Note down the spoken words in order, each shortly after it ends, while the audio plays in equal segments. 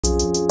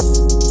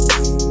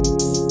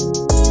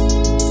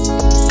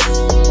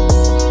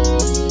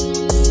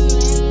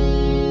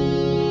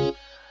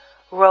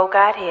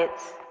God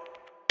Hits.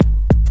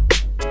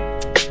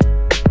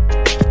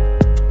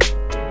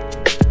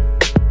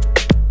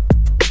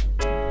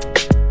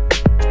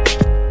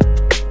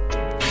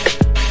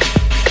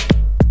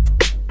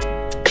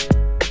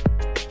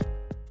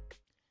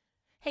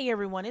 Hey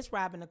everyone, it's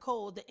Robin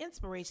Nicole, the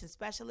Inspiration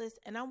Specialist,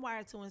 and I'm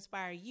wired to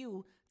inspire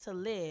you to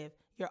live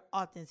your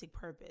authentic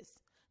purpose.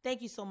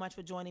 Thank you so much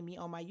for joining me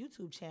on my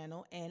YouTube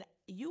channel, and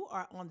you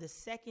are on the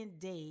second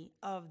day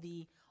of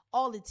the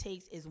All It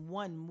Takes is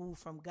One Move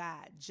from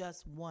God,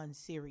 Just One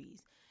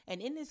series.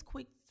 And in this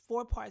quick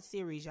 4-part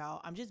series, y'all,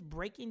 I'm just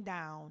breaking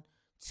down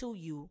to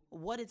you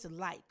what it's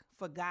like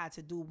for God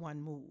to do one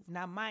move.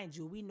 Now, mind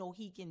you, we know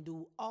He can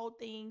do all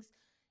things,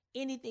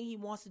 anything He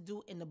wants to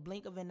do in the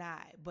blink of an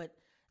eye, but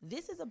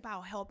this is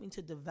about helping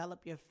to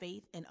develop your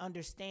faith and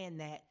understand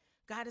that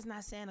God is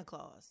not Santa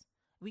Claus.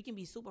 We can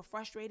be super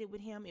frustrated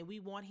with Him, and we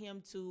want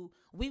Him to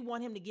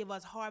give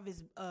us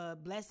harvest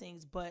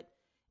blessings, but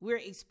we're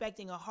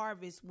expecting a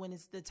harvest when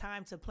it's the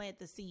time to plant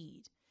the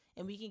seed.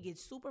 And we can get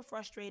super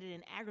frustrated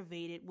and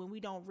aggravated when we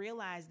don't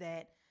realize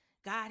that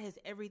God has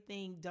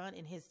everything done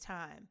in His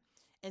time.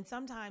 And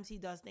sometimes He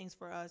does things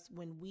for us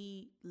when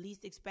we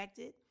least expect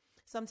it.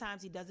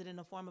 Sometimes He does it in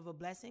the form of a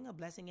blessing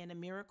and a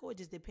miracle. It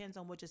just depends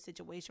on what your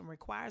situation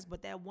requires.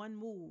 But that one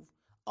move,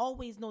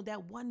 always know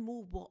that one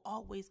move will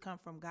always come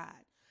from God.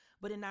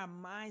 But in our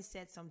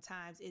mindset,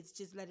 sometimes it's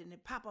just letting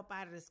it pop up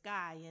out of the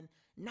sky and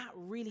not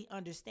really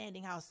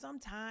understanding how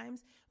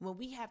sometimes when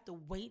we have to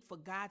wait for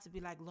God to be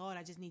like, Lord,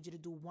 I just need you to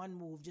do one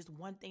move, just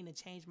one thing to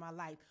change my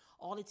life.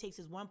 All it takes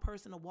is one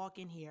person to walk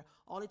in here.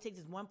 All it takes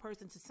is one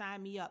person to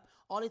sign me up.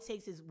 All it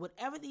takes is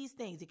whatever these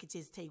things, it could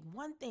just take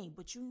one thing.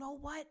 But you know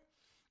what?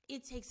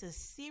 It takes a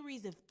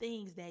series of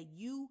things that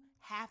you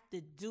have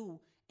to do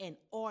in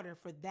order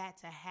for that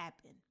to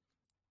happen.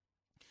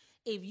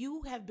 If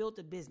you have built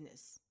a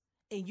business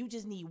and you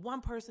just need one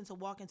person to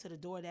walk into the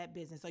door of that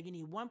business, or you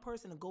need one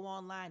person to go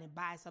online and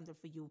buy something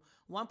for you,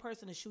 one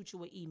person to shoot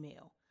you an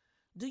email,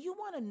 do you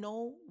want to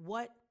know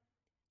what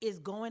is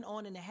going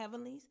on in the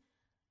heavenlies?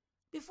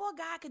 Before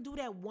God could do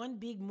that one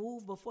big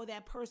move, before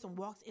that person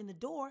walks in the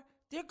door,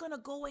 they're going to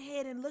go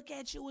ahead and look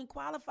at you and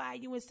qualify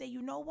you and say,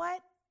 you know what?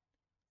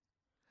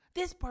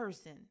 This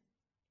person,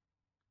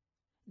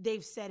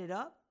 they've set it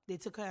up. They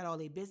took out all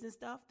their business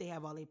stuff. They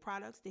have all their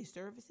products, their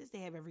services.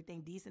 They have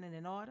everything decent and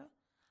in order.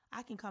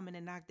 I can come in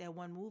and knock that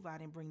one move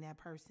out and bring that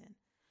person.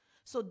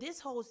 So this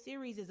whole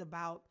series is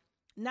about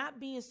not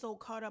being so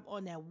caught up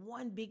on that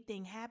one big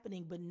thing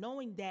happening, but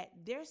knowing that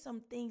there's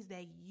some things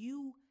that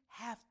you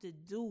have to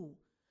do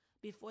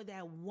before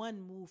that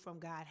one move from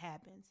God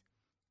happens.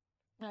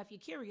 Now, if you're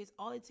curious,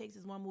 All It Takes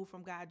is One Move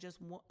from God,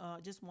 just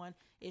one.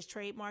 It's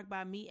trademarked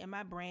by me and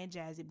my brand,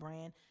 Jazzy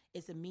Brand.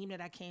 It's a meme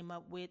that I came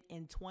up with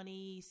in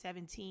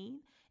 2017.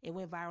 It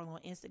went viral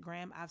on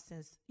Instagram. I've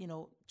since,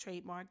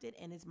 trademarked it,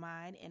 and it's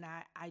mine. And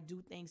I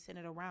do things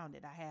centered around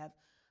it. I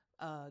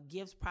have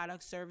gifts,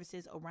 products,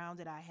 services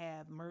around it. I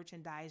have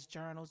merchandise,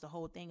 journals, the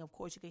whole thing. Of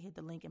course, you can hit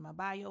the link in my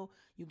bio.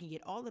 You can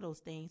get all of those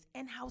things.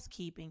 And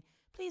housekeeping.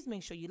 Please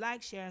make sure you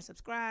like, share, and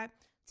subscribe.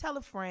 Tell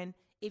a friend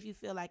if you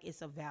feel like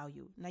it's of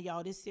value. Now,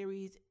 y'all, this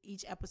series,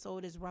 each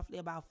episode is roughly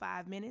about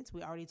 5 minutes.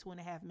 We're already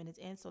 2.5 minutes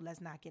in, so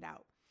let's knock it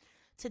out.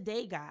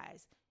 Today,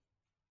 guys,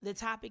 the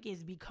topic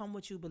is become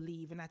what you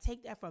believe. And I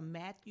take that from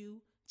Matthew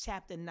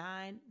chapter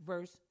 9,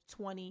 verse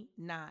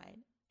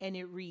 29. And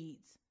it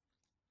reads,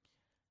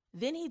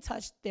 "Then He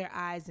touched their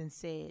eyes and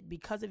said,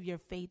 because of your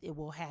faith, it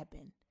will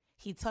happen.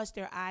 He touched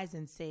their eyes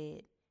and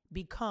said,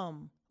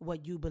 become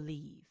what you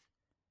believe."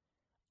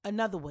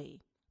 Another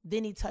way,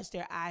 then He touched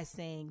their eyes,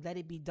 saying, let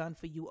it be done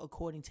for you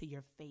according to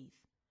your faith.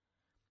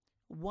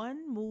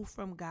 One move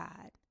from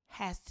God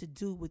has to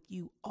do with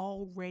you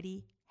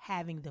already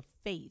having the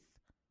faith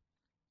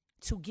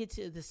to get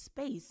to the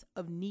space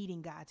of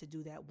needing God to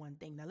do that one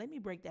thing. Now, let me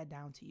break that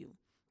down to you.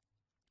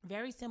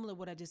 Very similar to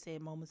what I just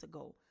said moments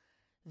ago.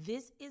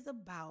 This is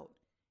about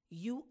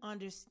you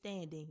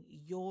understanding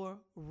your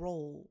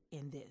role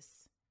in this.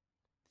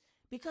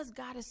 Because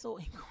God is so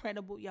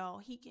incredible, y'all.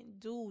 He can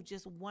do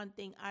just one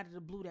thing out of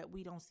the blue that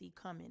we don't see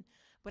coming.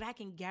 But I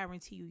can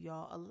guarantee you,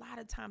 y'all, a lot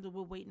of times when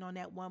we're waiting on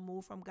that one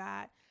move from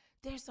God,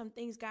 there's some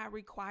things God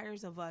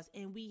requires of us,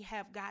 and we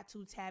have got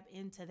to tap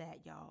into that,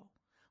 y'all.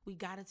 We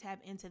got to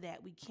tap into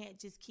that. We can't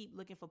just keep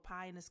looking for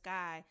pie in the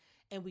sky,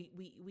 and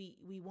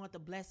we want the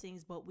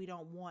blessings, but we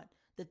don't want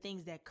the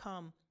things that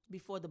come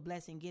before the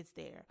blessing gets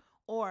there.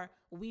 Or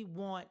we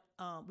want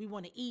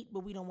to eat,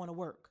 but we don't want to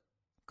work.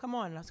 Come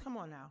on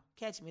now.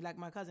 Catch me. Like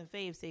my cousin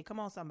Fave said, come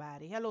on,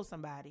 somebody. Hello,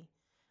 somebody.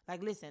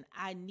 Like, listen,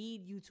 I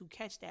need you to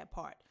catch that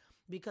part.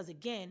 Because,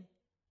 again,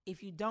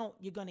 if you don't,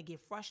 you're going to get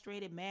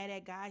frustrated, mad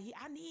at God.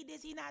 I need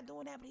this. He's not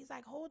doing that. But He's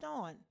like, hold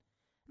on.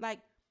 Like,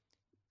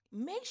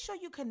 make sure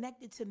you're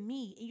connected to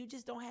me and you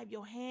just don't have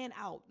your hand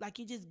out. Like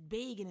you're just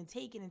begging and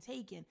taking and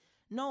taking.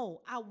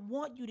 No, I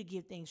want you to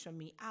give things from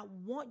me. I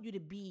want you to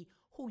be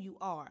who you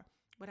are.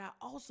 But I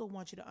also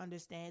want you to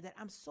understand that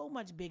I'm so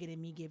much bigger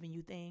than me giving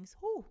you things.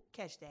 Whoo,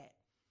 catch that.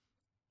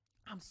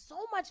 I'm so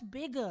much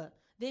bigger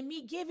than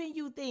me giving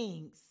you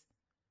things.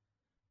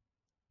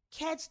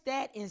 Catch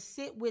that and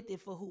sit with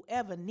it for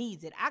whoever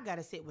needs it. I got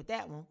to sit with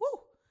that one. Woo!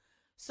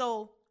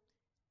 So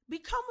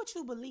become what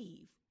you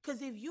believe.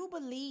 Because if you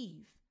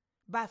believe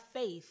by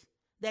faith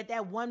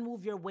that one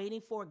move you're waiting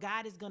for,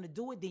 God is going to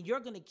do it, then you're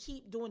going to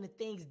keep doing the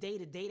things day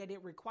to day that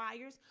it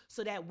requires,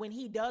 so that when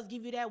he does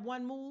give you that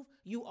one move,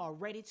 you are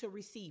ready to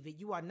receive it.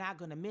 You are not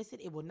going to miss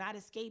it. It will not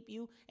escape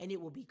you, and it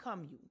will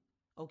become you.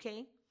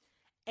 Okay?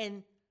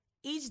 And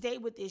each day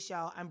with this,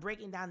 y'all, I'm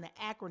breaking down the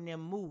acronym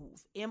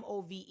MOVE,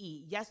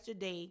 M-O-V-E.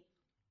 Yesterday,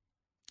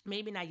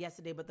 maybe not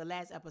yesterday, but the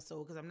last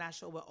episode, because I'm not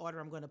sure what order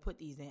I'm going to put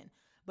these in.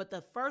 But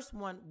the first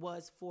one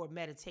was for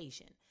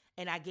meditation.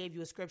 And I gave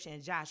you a scripture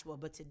in Joshua.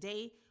 But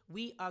today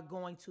we are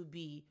going to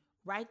be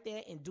right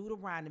there in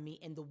Deuteronomy,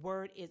 and the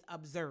word is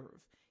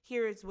observe.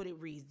 Here is what it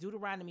reads.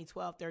 Deuteronomy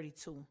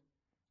 12:32.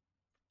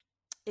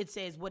 It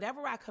says,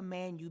 whatever I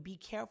command you, be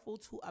careful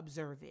to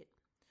observe it.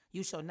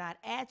 You shall not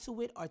add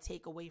to it or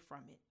take away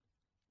from it.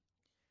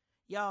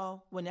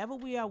 Y'all, whenever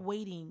we are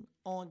waiting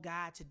on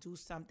God to do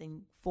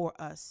something for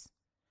us,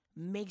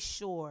 make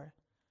sure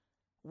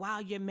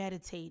while you're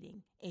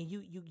meditating and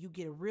you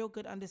get a real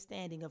good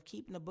understanding of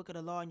keeping the book of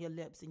the law on your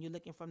lips, and you're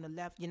looking from the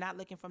left, you're not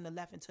looking from the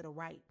left and to the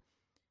right.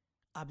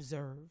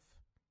 Observe.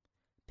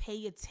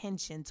 Pay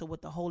attention to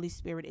what the Holy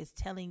Spirit is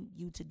telling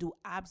you to do.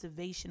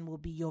 Observation will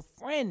be your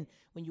friend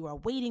when you are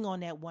waiting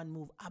on that one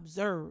move.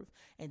 Observe.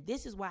 And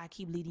this is why I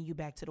keep leading you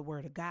back to the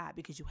word of God,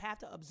 because you have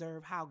to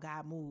observe how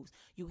God moves.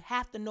 You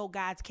have to know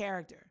God's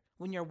character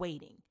when you're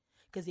waiting.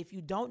 Because if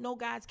you don't know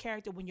God's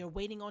character when you're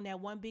waiting on that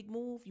one big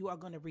move, you are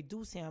going to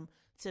reduce him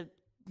to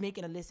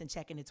making a list and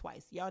checking it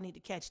twice. Y'all need to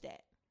catch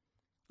that.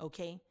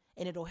 Okay?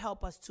 And it'll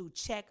help us to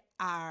check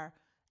our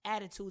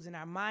attitudes and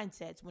our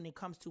mindsets when it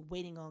comes to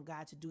waiting on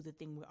God to do the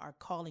thing we are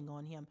calling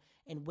on him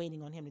and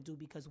waiting on him to do,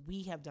 because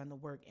we have done the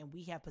work and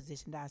we have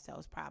positioned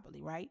ourselves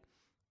properly, right?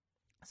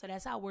 So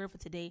that's our word for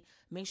today.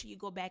 Make sure you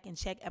go back and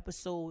check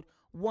episode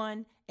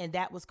 1, and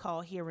that was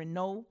called Hear and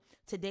Know.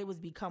 Today was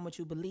Become What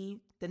You Believe.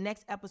 The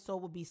next episode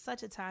will be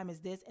Such a Time as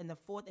This, and the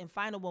fourth and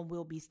final one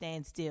will be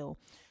Stand Still.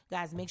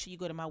 Guys, make sure you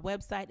go to my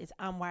website. It's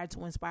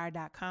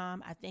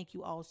I'mWiredToInspire.com. I thank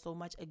you all so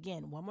much.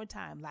 Again, one more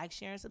time, like,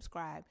 share, and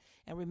subscribe.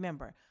 And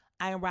remember,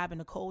 I am Robin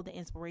Nicole, the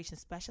Inspiration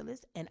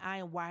Specialist, and I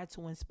am wired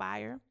to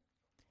inspire,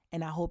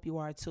 and I hope you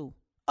are too.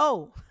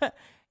 Oh,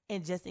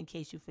 and just in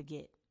case you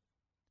forget,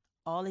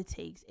 all it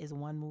takes is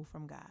one move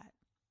from God.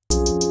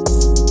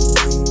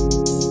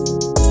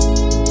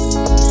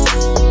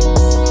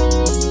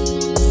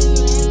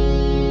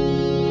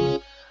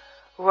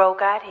 Roll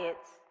God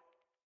Hits.